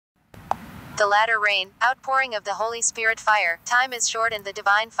The latter rain, outpouring of the Holy Spirit fire. Time is short and the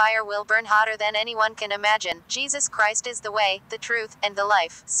divine fire will burn hotter than anyone can imagine. Jesus Christ is the way, the truth, and the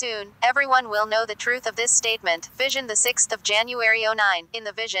life. Soon, everyone will know the truth of this statement. Vision, the 6th of January 09. In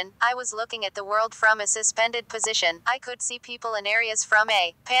the vision, I was looking at the world from a suspended position. I could see people in areas from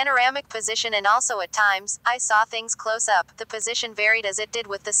a panoramic position, and also at times, I saw things close up. The position varied as it did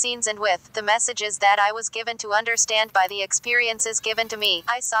with the scenes and with the messages that I was given to understand by the experiences given to me.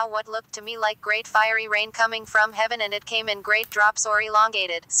 I saw what looked to me like great fiery rain coming from heaven, and it came in great drops or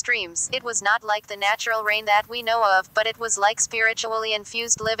elongated streams. It was not like the natural rain that we know of, but it was like spiritually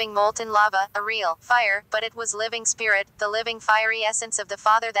infused living molten lava, a real fire, but it was living spirit, the living fiery essence of the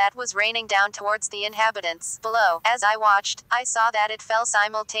Father that was raining down towards the inhabitants below. As I watched, I saw that it fell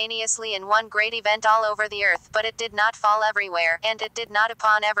simultaneously in one great event all over the earth, but it did not fall everywhere, and it did not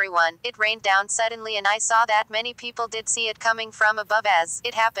upon everyone. It rained down suddenly, and I saw that many people did see it coming from above as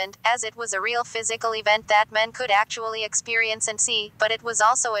it happened, as it was a real physical event that men could actually experience and see, but it was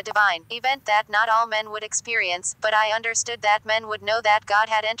also a divine event that not all men would experience, but I understood that men would know that God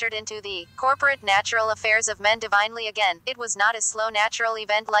had entered into the corporate natural affairs of men divinely again. It was not a slow natural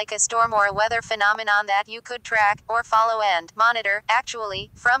event like a storm or a weather phenomenon that you could track, or follow and monitor. Actually,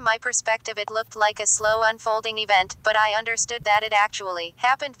 from my perspective it looked like a slow unfolding event, but I understood that it actually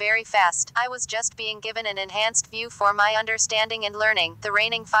happened very fast. I was just being given an enhanced view for my understanding and learning. The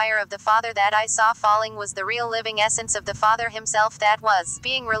raining fire of the Father that I saw falling was the real living essence of the Father himself that was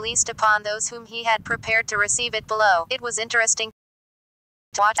being released upon those whom he had prepared to receive it below. It was interesting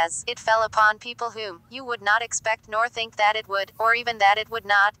to watch as it fell upon people whom you would not expect nor think that it would, or even that it would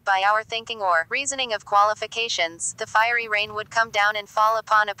not, by our thinking or reasoning of qualifications. The fiery rain would come down and fall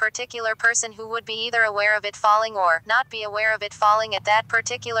upon a particular person who would be either aware of it falling or not be aware of it falling at that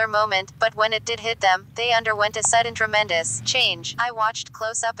particular moment, but when it did hit them, they underwent a sudden tremendous change. I watched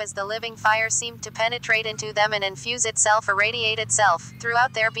close up as the living fire seemed to penetrate into them and infuse itself, irradiate itself,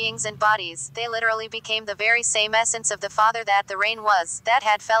 throughout their beings and bodies. They literally became the very same essence of the Father that the rain was, that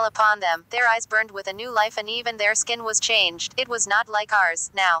had fell upon them. Their eyes burned with a new life, and even their skin was changed. It was not like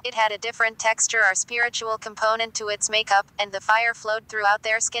ours now. It had a different texture or spiritual component to its makeup, and the fire flowed throughout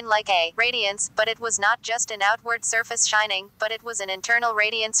their skin like a radiance, but it was not just an outward surface shining, but it was an internal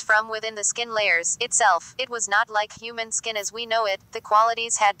radiance from within the skin layers itself. It was not like human skin as we know it. The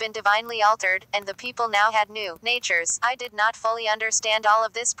qualities had been divinely altered, and the people now had new natures. I did not fully understand all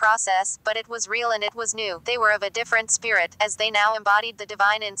of this process, but it was real and it was new. They were of a different spirit, as they now embodied the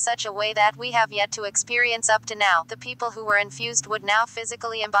divine in such a way that we have yet to experience up to now. The people who were infused would now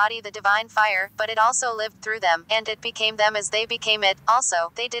physically embody the divine fire, but it also lived through them, and it became them as they became it.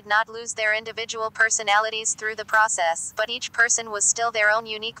 Also, they did not lose their individual personalities through the process, but each person was still their own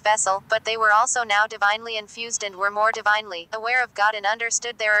unique vessel, but they were also now divinely infused and were more divinely aware of God and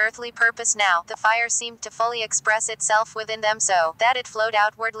understood their earthly purpose now. The fire seemed to fully express itself within them so that it flowed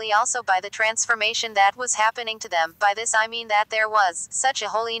outwardly also by the transformation that was happening to them. By this I mean that there was such a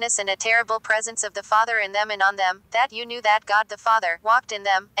holiness and a terrible presence of the Father in them and on them, that you knew that God the Father walked in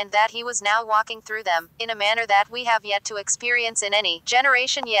them, and that he was now walking through them, in a manner that we have yet to experience in any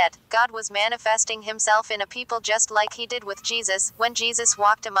generation yet. God was manifesting himself in a people just like he did with Jesus, when Jesus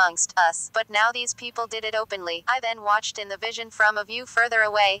walked amongst us. But now these people did it openly. I then watched in the vision from a view further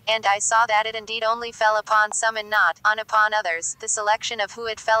away, and I saw that it indeed only fell upon some and not on upon others. The selection of who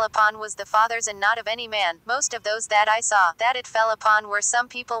it fell upon was the Father's and not of any man. Most of those that I saw that it fell upon were some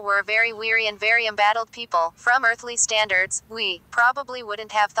people were very weary and very embattled people. From earthly standards, we probably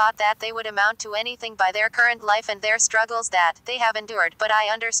wouldn't have thought that they would amount to anything by their current life and their struggles that they have endured, but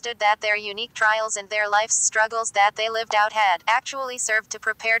I understood that their unique trials and their life's struggles that they lived out had actually served to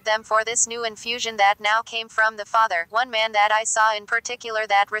prepare them for this new infusion that now came from the Father. One man that I saw in particular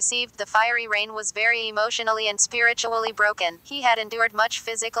that received the fiery rain was very emotionally and spiritually broken. He had endured much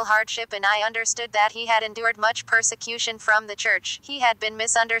physical hardship, and I understood that he had endured much persecution from the church. He had been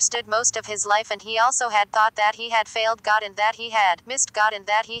misunderstood most of his life, and he also had thought that he had failed God and that he had missed God and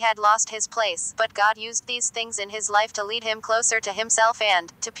that he had lost his place. But God used these things in his life to lead him closer to himself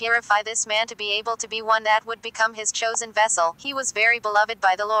and to purify this man to be able to be one that would become his chosen vessel. He was very beloved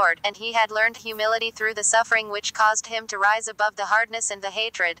by the Lord, and he had learned humility through the suffering which caused him to rise above the hardness and the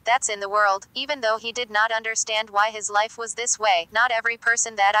hatred that's in the world, even though he did not understand why his life was this way. Not every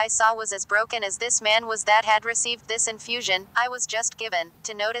person that I saw was as broken as this man was that had received this infusion. I was just most given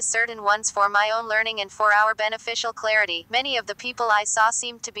to notice certain ones for my own learning and for our beneficial clarity. Many of the people I saw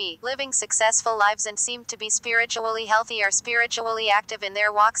seemed to be living successful lives and seemed to be spiritually healthy or spiritually active in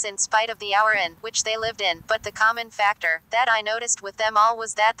their walks in spite of the hour in which they lived in. But the common factor that I noticed with them all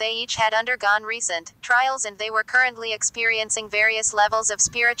was that they each had undergone recent trials and they were currently experiencing various levels of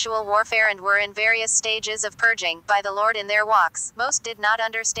spiritual warfare and were in various stages of purging by the Lord in their walks. Most did not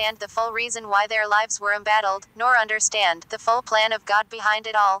understand the full reason why their lives were embattled, nor understand the full plan of God behind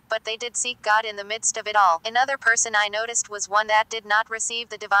it all, but they did seek God in the midst of it all. Another person I noticed was one that did not receive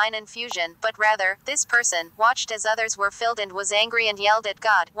the divine infusion, but rather, this person watched as others were filled and was angry and yelled at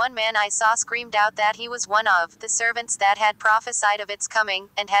God. One man I saw screamed out that he was one of the servants that had prophesied of its coming,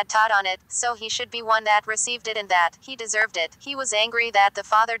 and had taught on it, so he should be one that received it and that he deserved it. He was angry that the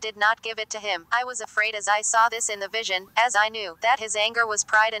Father did not give it to him. I was afraid as I saw this in the vision, as I knew that his anger was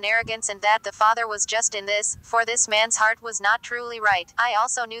pride and arrogance and that the Father was just in this, for this man's heart was not truly right. I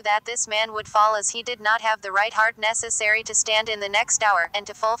also knew that this man would fall as he did not have the right heart necessary to stand in the next hour, and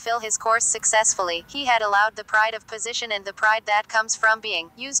to fulfill his course successfully. He had allowed the pride of position and the pride that comes from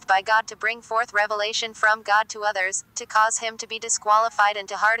being used by God to bring forth revelation from God to others, to cause him to be disqualified and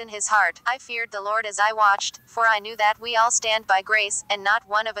to harden his heart. I feared the Lord as I watched, for I knew that we all stand by grace, and not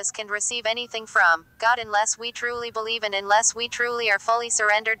one of us can receive anything from God unless we truly believe and unless we truly are fully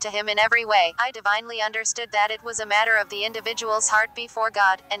surrendered to him in every way. I divinely understood that it was a matter of the individual's heart before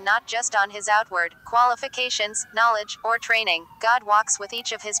God, and not just on his outward qualifications, knowledge, or training. God walks with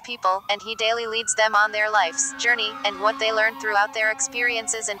each of his people, and he daily leads them on their life's journey, and what they learn throughout their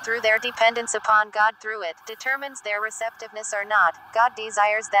experiences and through their dependence upon God through it determines their receptiveness or not. God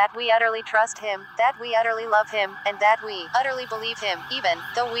desires that we utterly trust him, that we utterly love him, and that we utterly believe him. Even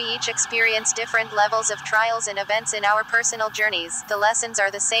though we each experience different levels of trials and events in our personal journeys, the lessons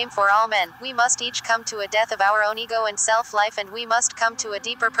are the same for all men. We must each come to a death of our own ego and self-life, and we must come to a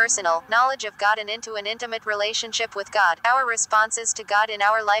deeper personal knowledge of God and into an intimate relationship with God. Our responses to God in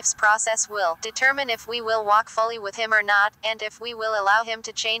our life's process will determine if we will walk fully with him or not, and if we will allow him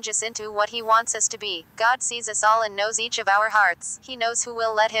to change us into what he wants us to be. God sees us all and knows each of our hearts. He knows who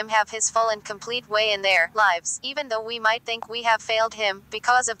will let him have his full and complete way in their lives, even though we might think we have failed him,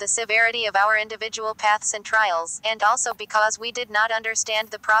 because of the severity of our individual paths and trials, and also because we did not understand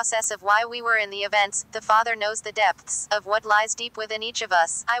the process of why we were in the events. The Father knows the depths of what lies deep within each of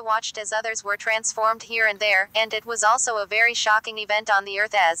us. I watched as others were transformed here and there, and it was also a very shocking event on the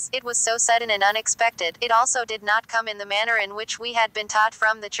earth as it was so sudden and unexpected. It also did not come in the manner in which we had been taught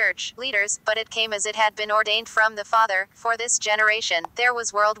from the church leaders, but it came as it had been ordained from the Father. For this generation, there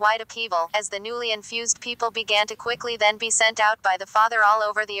was worldwide upheaval, as the newly infused people began to quickly then be sent out by the Father all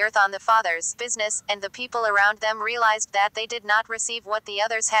over the earth on the Father's business, and the people around them realized that they did not receive what the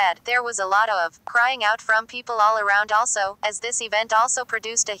others had. There was a lot of crying out from people all around also, as this event also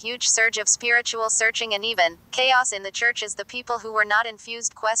produced a huge surge of spiritual searching and even chaos in the church, as the people who were not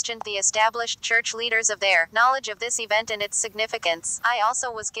infused questioned the established church leaders of their knowledge of this event and its significance. I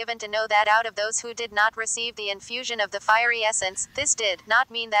also was given to know that out of those who did not receive the infusion of the fiery essence, this did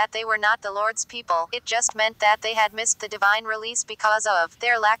not mean that they were not the Lord's people. It just meant that they had missed the divine release because of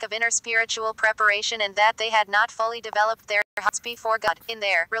their lack of inner spiritual preparation, and that they had not fully developed their hearts before God in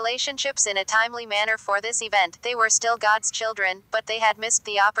their relationships in a timely manner for this event. They were still God's children, but they had missed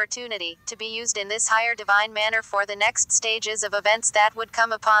the opportunity to be used in this higher divine manner for the next stages of events that would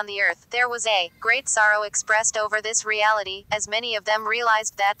come upon the earth. There was a great sorrow expressed over this reality, as many of them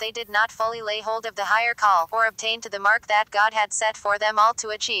realized that they did not fully lay hold of the higher call, or obtain to the mark that God had set for them all to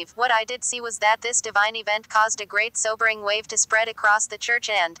achieve. What I did see was that this divine event caused a great sobering wave to spread across the church,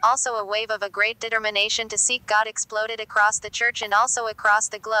 and also a wave of a great determination to seek God exploded across the church and also across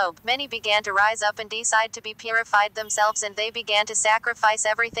the globe. Many began to rise up and decide to be purified themselves, and they began to sacrifice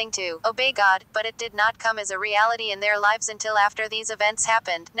everything to obey God, but it did not come as a reality in their lives until after these events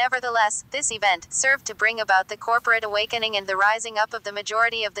happened. Nevertheless, this event served to bring about the corporate awakening and the rising up of the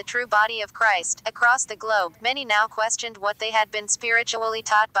majority of the true body of Christ across the globe. Many now questioned what they had been spiritually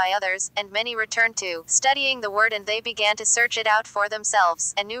taught by others, and many returned to studying the Word, and they began to search it out for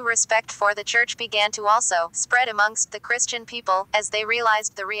themselves. A new respect for the church began to also spread amongst the Christian people, as they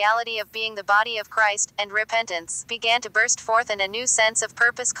realized the reality of being the body of Christ, and repentance began to burst forth, and a new sense of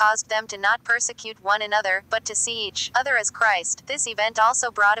purpose caused them to not persecute one another, but to see each other as Christ. This event also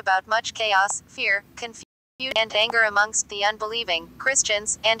brought about much chaos, fear, confusion, and anger amongst the unbelieving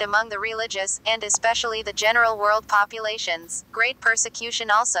Christians, and among the religious, and especially the general world populations. Great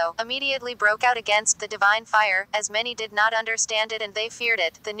persecution also immediately broke out against the divine fire, as many did not understand it and they feared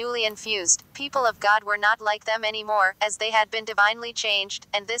it. The newly infused people of God were not like them anymore, as they had been divinely changed,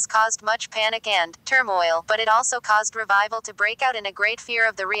 and this caused much panic and turmoil, but it also caused revival to break out, and a great fear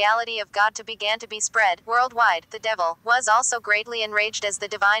of the reality of God began to be spread worldwide. The devil was also greatly enraged, as the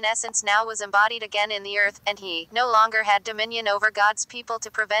divine essence now was embodied again in the earth, and he no longer had dominion over God's people to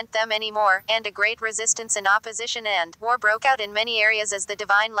prevent them anymore, and a great resistance and opposition and war broke out in many areas as the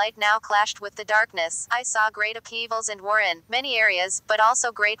divine light now clashed with the darkness. I saw great upheavals and war in many areas, but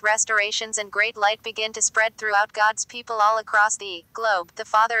also great restorations, and great light begin to spread throughout God's people all across the globe. The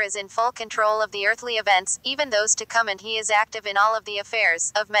Father is in full control of the earthly events, even those to come, and he is active in all of the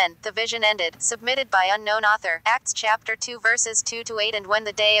affairs of men. The vision ended. Submitted by unknown author. Acts chapter 2 verses 2 to 8. And when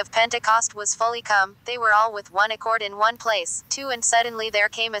the day of Pentecost was fully come, they were all with one accord in one place. 2. And suddenly there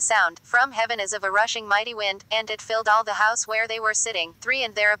came a sound from heaven as of a rushing mighty wind, and it filled all the house where they were sitting. 3.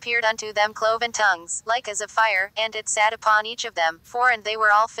 And there appeared unto them cloven tongues, like as of fire, and it sat upon each of them. 4. And they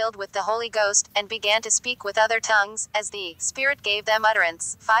were all filled with the Holy Ghost, and began to speak with other tongues, as the Spirit gave them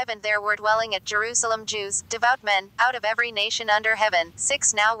utterance. 5. And there were dwelling at Jerusalem Jews, devout men, out of every nation under heaven.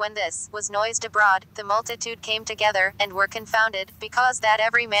 6. Now when this was noised abroad, the multitude came together, and were confounded, because that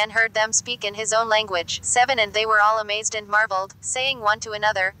every man heard them speak in his own language. 7. And they were all amazed and marveled, saying one to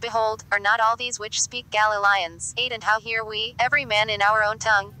another, Behold, are not all these which speak Galileans? 8. And how hear we, every man in our own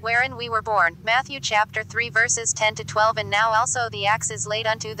tongue, wherein we were born? Matthew chapter 3 verses 10 to 12. And now also the axe is laid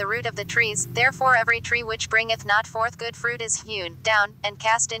unto the root of the trees, therefore every tree which bringeth not forth good fruit is hewn down, and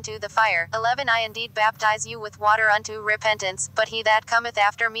cast into the fire. 11. I indeed baptize you with water unto repentance, but he that cometh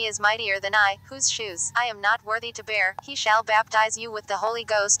after me is mightier than I, whose shoes I am not worthy to bear. He shall baptize you with the Holy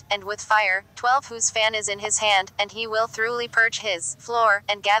Ghost, and with fire. 12. Whose fan is in his hand, and he will thoroughly purge his floor,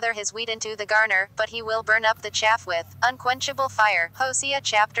 and gather his wheat into the garner, but he will burn up the chaff with unquenchable fire. Hosea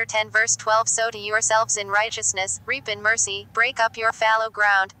chapter 10 verse 12. Sow to yourselves in righteousness, reap in mercy, break up your fallow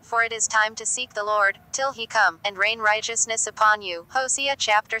ground, for it is time to seek the Lord, till he come, and rain righteousness upon you. Hosea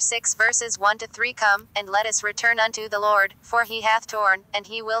chapter 6 verses 1 to 3. Come, and let us return unto the Lord, for he hath torn, and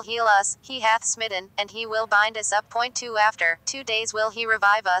he will heal us, he hath smitten, and he will bind us up. Point 2. After 2 days will he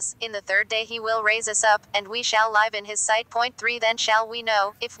revive us, in the third day he will raise us up, and we shall live in his sight. Point 3. Then shall we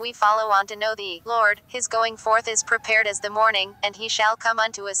know, if we follow on to know the Lord, his going forth is prepared as the morning, and he shall come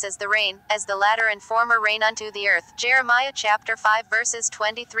unto us as the rain, as the latter and former rain unto the earth. Jeremiah chapter 5 verses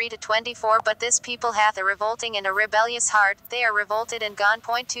 23 to 24. But this people hath a revolting and a rebellious heart, they are revolted and gone.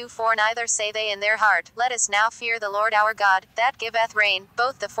 Point 24. Neither say they in their heart, Let us now fear the Lord our God, that giveth rain,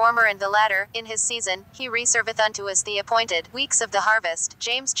 both the former and the latter, in his season. He reserveth unto us the appointed weeks of the harvest.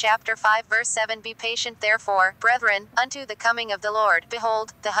 James chapter 5 verse 7. Be patient therefore, brethren, unto the coming of the Lord.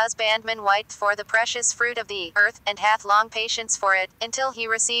 Behold, the husbandman waiteth for the precious fruit of the earth, and hath long patience for it, until he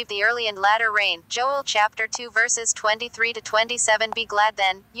receive the early and latter rain. Joel chapter 2 verses 23 to 27. Be glad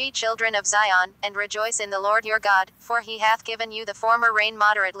then, ye children of Zion, and rejoice in the Lord your God, for he hath given you the former rain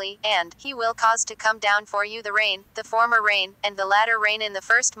moderately, and he will cause to come down for you the rain, the former rain, and the latter rain in the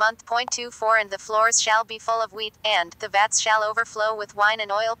first month. Point 24. And the floors shall be full of wheat, and the vats shall overflow with wine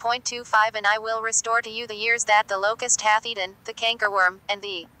and oil. Point 25. And I will restore to you the years that the locust hath eaten, the cankerworm, and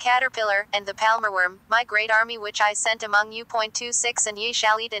the caterpillar, and the palmerworm, my great army which I sent among you. Point 26. And ye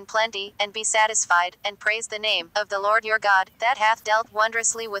shall eat in plenty, and be satisfied, and praise the name of the Lord your God, that hath dealt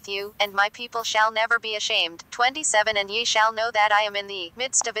wondrously with you, and my people shall never be ashamed. 27. And ye shall know that I am in the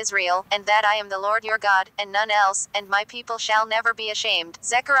midst of Israel, and that I am the Lord your God, and none else, and my people shall never be ashamed.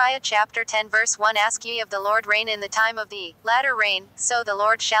 Zechariah chapter 10 verse 1. Ask ye of the Lord rain in the time of the latter rain, so the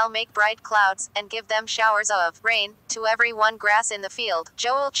Lord shall make bright clouds, and give them showers of rain, to every one grass in the field.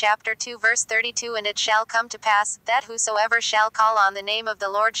 Joel chapter 2 verse 32. And it shall come to pass, that whosoever shall call on the name of the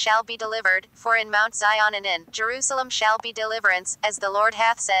Lord shall be delivered, for in Mount Zion and in Jerusalem shall be deliverance, as the Lord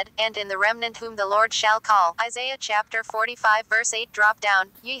hath said, and in the remnant whom the Lord shall call. Isaiah chapter 45 verse 8. Drop down,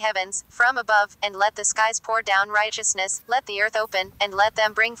 ye heavens, from above, and let the skies pour down righteousness, let the earth open, and let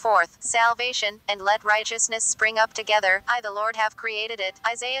them bring forth salvation, and let righteousness spring up together. I the Lord have created it.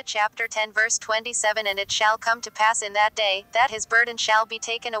 Isaiah chapter 10 verse 27. And it shall come to pass in that day, that his burden shall be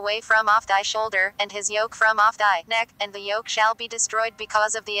taken away from off thy shoulder, and his yoke from off thy neck, and the yoke shall be destroyed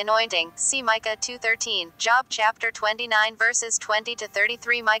because of the anointing. See Micah 2:13. Job chapter 29 verses 20 to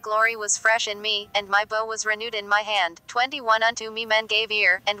 33. My glory was fresh in me, and my bow was renewed in my hand. 21. Unto me men gave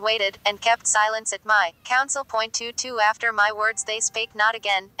ear, and waited, and kept silence at my counsel. Point 22. After my words they spake not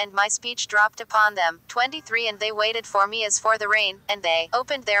again, and my speech dropped upon them. 23. And they waited for me as for the rain, and they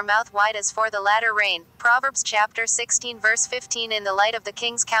opened their mouth wide as for the the latter rain. Proverbs chapter 16 verse 15. In the light of the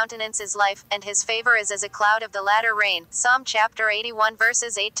king's countenance is life, and his favor is as a cloud of the latter rain. Psalm chapter 81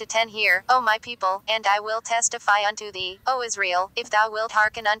 verses 8 to 10. Hear, O my people, and I will testify unto thee, O Israel, if thou wilt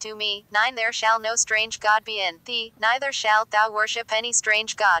hearken unto me. 9. There shall no strange God be in thee, neither shalt thou worship any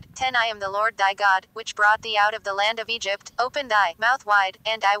strange God. 10. I am the Lord thy God, which brought thee out of the land of Egypt. Open thy mouth wide,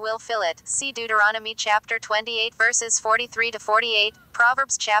 and I will fill it. See Deuteronomy chapter 28 verses 43 to 48.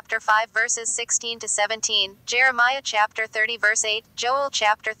 Proverbs chapter 5 verses 16 to 17, Jeremiah chapter 30 verse 8, Joel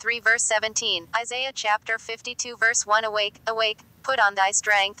chapter 3 verse 17, Isaiah chapter 52 verse 1. Awake, awake, put on thy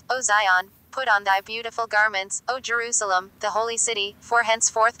strength, O Zion. Put on thy beautiful garments, O Jerusalem, the holy city, for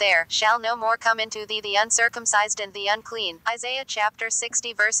henceforth there shall no more come into thee the uncircumcised and the unclean. Isaiah chapter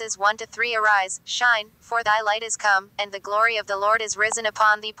 60 verses 1 to 3. Arise, shine, for thy light is come, and the glory of the Lord is risen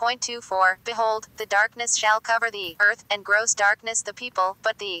upon thee. 24. Behold, the darkness shall cover the earth, and gross darkness the people,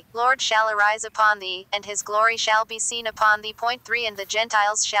 but the Lord shall arise upon thee, and his glory shall be seen upon thee. 3. And the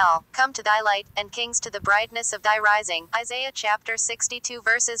Gentiles shall come to thy light, and kings to the brightness of thy rising. Isaiah chapter 62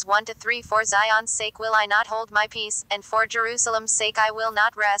 verses 1 to 3. For Zion's sake will I not hold my peace, and for Jerusalem's sake I will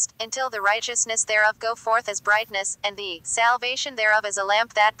not rest, until the righteousness thereof go forth as brightness, and the salvation thereof as a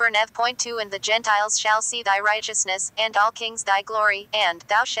lamp that burneth. 2. And the Gentiles shall see thy righteousness, and all kings thy glory, and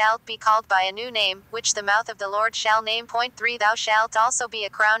thou shalt be called by a new name, which the mouth of the Lord shall name. 3. Thou shalt also be a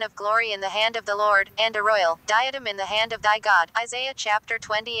crown of glory in the hand of the Lord, and a royal diadem in the hand of thy God. Isaiah chapter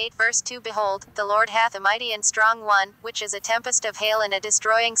 28 verse 2. Behold, the Lord hath a mighty and strong one, which is a tempest of hail and a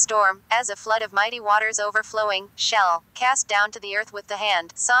destroying storm, as a flood of mighty waters overflowing, shall cast down to the earth with the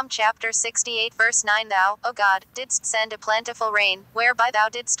hand. Psalm chapter 68 verse 9. Thou, O God, didst send a plentiful rain, whereby thou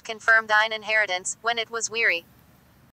didst confirm thine inheritance, when it was weary.